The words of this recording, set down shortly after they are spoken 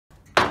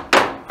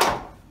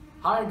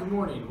Hi, good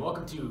morning.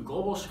 Welcome to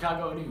Global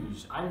Chicago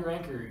News. I'm your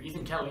anchor,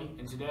 Ethan Kelly,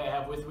 and today I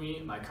have with me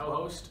my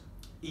co-host,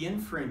 Ian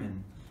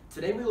Freeman.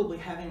 Today we will be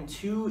having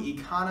two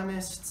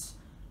economists,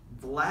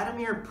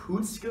 Vladimir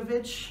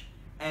Putskovich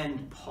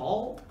and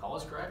Paul. Paul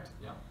is correct?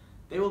 Yeah.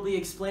 They will be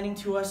explaining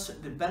to us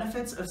the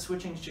benefits of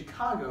switching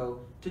Chicago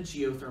to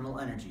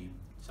geothermal energy.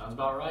 Sounds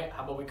about right.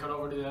 How about we cut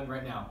over to them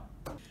right now?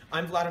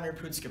 I'm Vladimir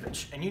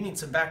Putskovich, and you need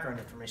some background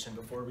information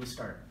before we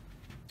start.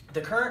 The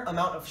current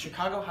amount of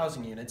Chicago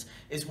housing units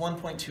is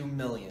 1.2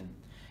 million.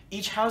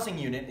 Each housing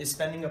unit is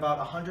spending about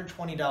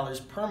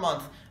 $120 per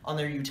month on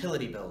their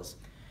utility bills.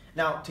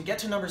 Now, to get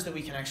to numbers that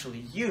we can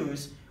actually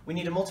use, we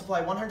need to multiply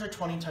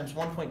 120 times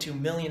 1.2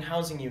 million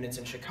housing units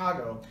in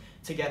Chicago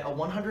to get a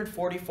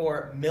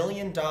 $144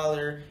 million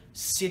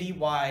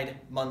citywide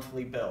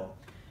monthly bill.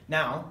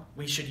 Now,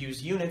 we should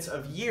use units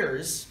of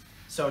years.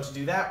 So to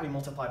do that, we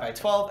multiply by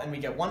 12 and we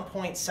get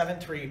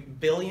 $1.73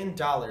 billion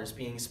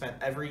being spent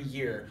every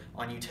year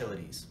on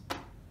utilities.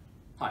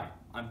 Hi,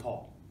 I'm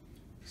Paul.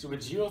 So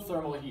with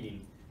geothermal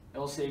heating, it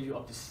will save you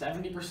up to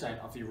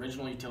 70% of the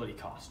original utility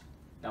cost.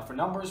 Now for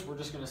numbers, we're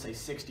just going to say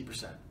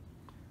 60%.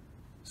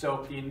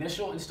 So the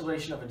initial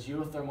installation of a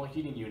geothermal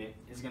heating unit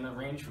is going to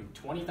range from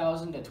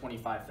 $20,000 to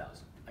 $25,000.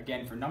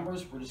 Again, for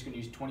numbers, we're just going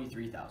to use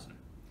 $23,000.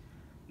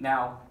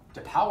 Now,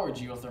 to power a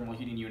geothermal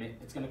heating unit,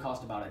 it's going to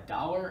cost about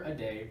 $1 a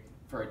day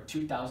for a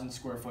 2,000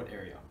 square foot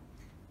area.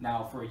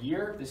 Now for a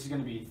year, this is going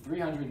to be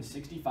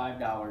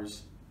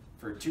 $365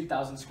 for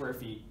 2,000 square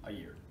feet a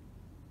year.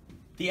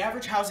 The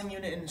average housing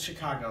unit in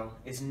Chicago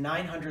is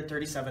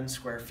 937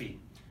 square feet.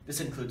 This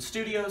includes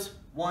studios,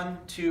 1,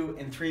 2,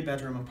 and 3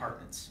 bedroom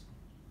apartments.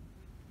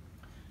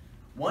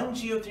 One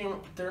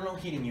geothermal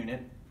heating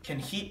unit can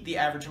heat the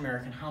average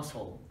American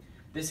household.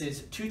 This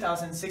is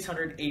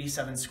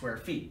 2,687 square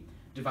feet.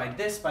 Divide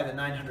this by the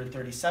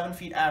 937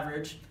 feet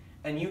average,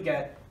 and you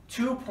get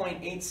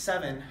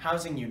 2.87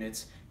 housing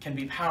units can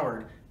be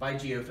powered by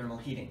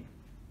geothermal heating.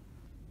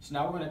 So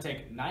now we're going to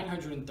take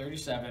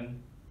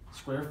 937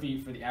 square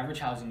feet for the average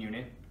housing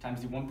unit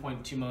times the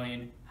 1.2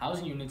 million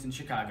housing units in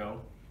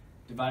Chicago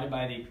divided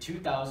by the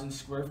 2,000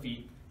 square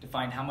feet to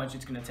find how much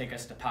it's going to take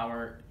us to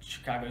power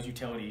Chicago's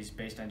utilities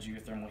based on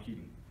geothermal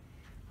heating.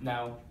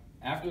 Now,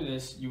 after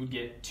this, you would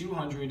get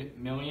 200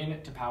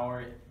 million to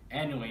power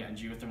annually on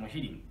geothermal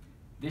heating.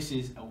 This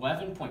is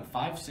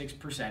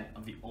 11.56%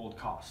 of the old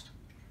cost.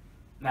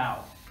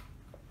 Now,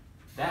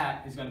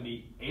 that is going to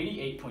be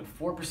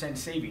 88.4%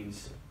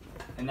 savings,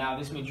 and now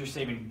this means you're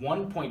saving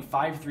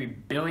 $1.53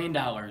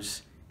 billion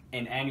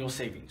in annual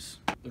savings.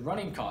 The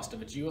running cost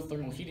of a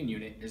geothermal heating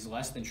unit is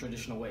less than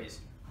traditional ways,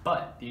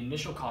 but the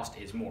initial cost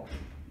is more.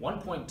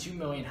 1.2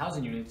 million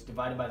housing units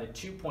divided by the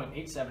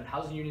 2.87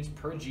 housing units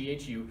per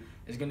GHU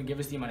is going to give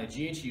us the amount of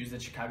GHUs that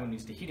Chicago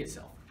needs to heat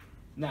itself.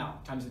 Now,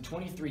 times the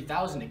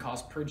 23,000 it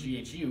costs per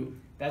GHU,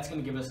 that's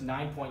going to give us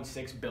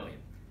 9.6 billion.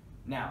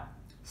 Now,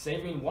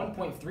 saving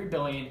 1.3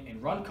 billion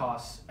in run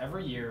costs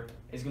every year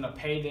is going to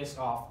pay this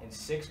off in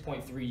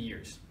 6.3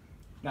 years.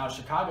 Now,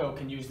 Chicago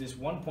can use this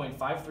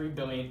 1.53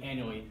 billion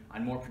annually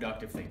on more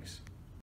productive things.